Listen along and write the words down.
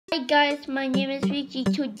Hi guys, my name is Richie.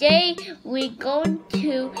 Today we're going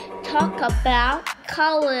to talk about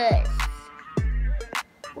colors.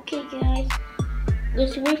 Okay guys,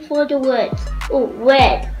 let's wait for the words. Oh,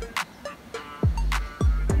 red,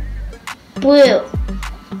 blue,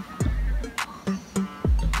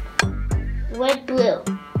 red, blue,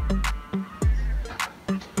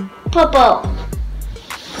 purple,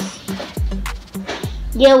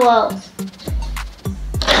 yellow,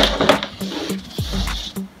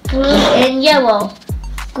 blue and yellow,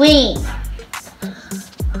 green,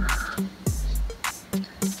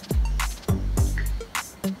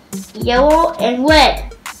 yellow and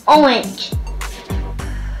red, orange,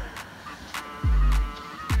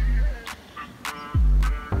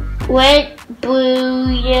 red,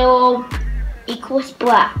 blue, yellow equals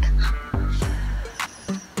black,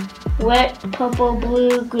 red, purple,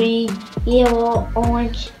 blue, green, yellow,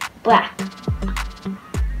 orange, black.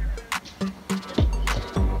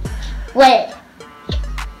 Red,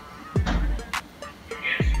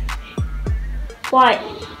 white,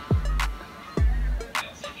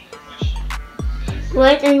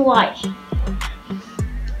 red and white,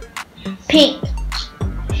 pink,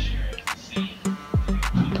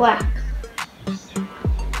 black,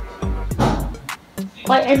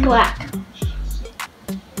 white and black,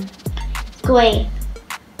 gray,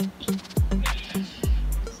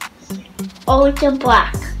 orange and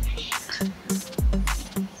black,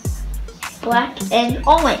 black and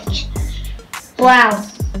orange, brown,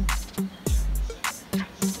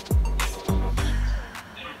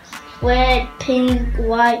 red, pink,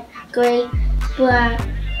 white, gray, black,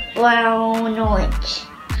 brown, orange.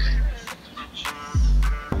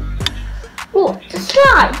 Oh, the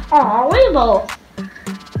slide! Oh, rainbow!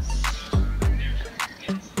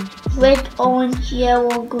 Red, orange,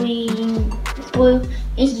 yellow, green, blue,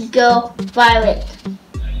 indigo, violet.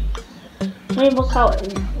 Rainbow color.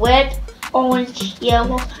 Red, orange,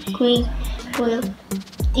 yellow, green, blue,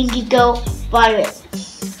 indigo, violet.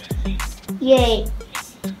 Yay!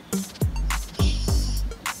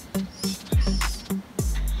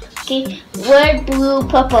 Okay, red, blue,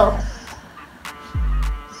 purple.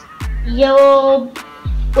 Yellow,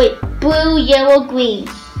 blue, yellow, green.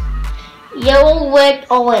 Yellow, red,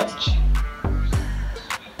 orange.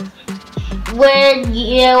 Red,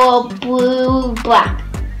 yellow, blue, black.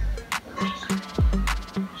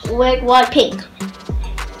 Red, white, pink.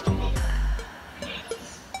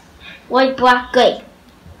 White, black, gray.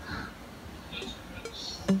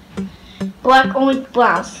 Black, orange,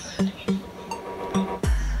 brown.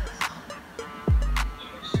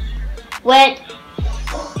 Red,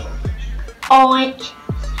 orange,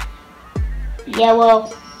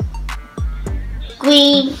 yellow,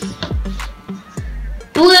 green,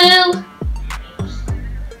 blue,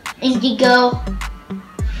 indigo,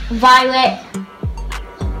 violet,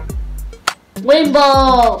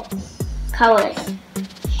 rainbow colors.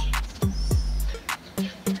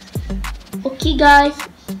 Okay guys,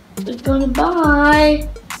 we're gonna bye.